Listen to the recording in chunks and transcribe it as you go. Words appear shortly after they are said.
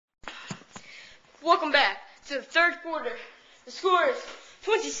Welcome back to the third quarter. The score is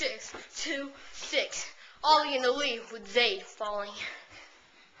 26-6. Ollie in the lead with Zayd falling.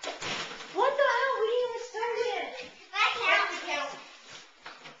 What the hell? We didn't even start yet. That counts.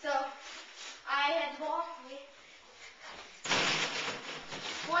 So, I had the ball.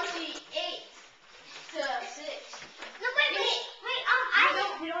 28-6. No, wait.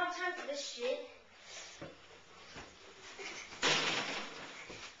 We don't have time for this shit.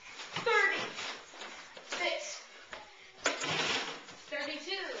 36.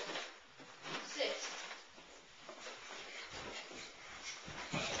 32. 6.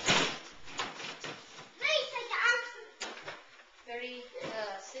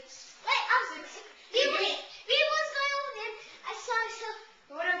 36. Wait, he was going over there. I saw myself.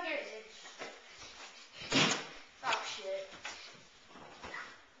 What up here, dude? Oh, shit.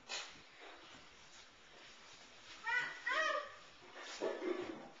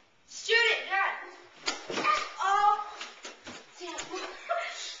 Shoot it, God. Oh. Damn.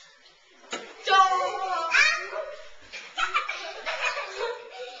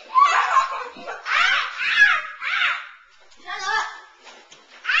 Shut up.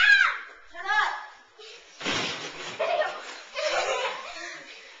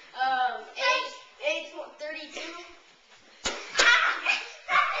 32.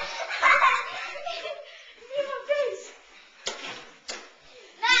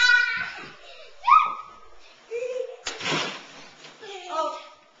 Oh,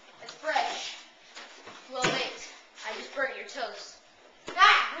 it's fresh. Well, mate, I just burnt your toast.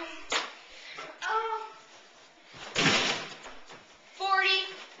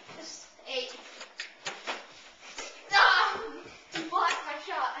 48. You blocked my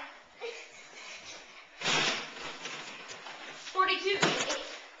shot. 42. 8.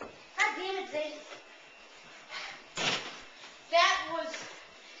 God damn it, Zayd. That was.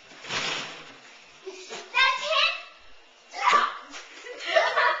 That's him? Come on.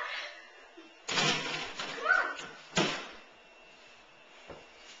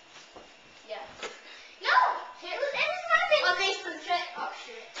 Yeah. No, it was my turn. Okay, so check. Oh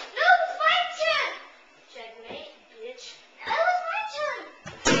shit. No, it was my turn. Checkmate, bitch. It was my turn.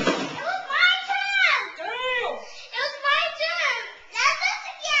 It was my turn. Damn. It was my turn. That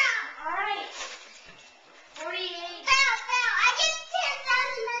doesn't count. All right. 48. Foul. I get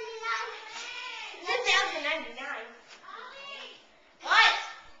 10,099. 10,099. What?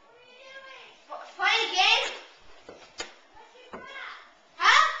 Play a game?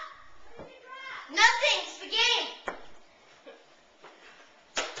 Huh? Nothing. It's the game.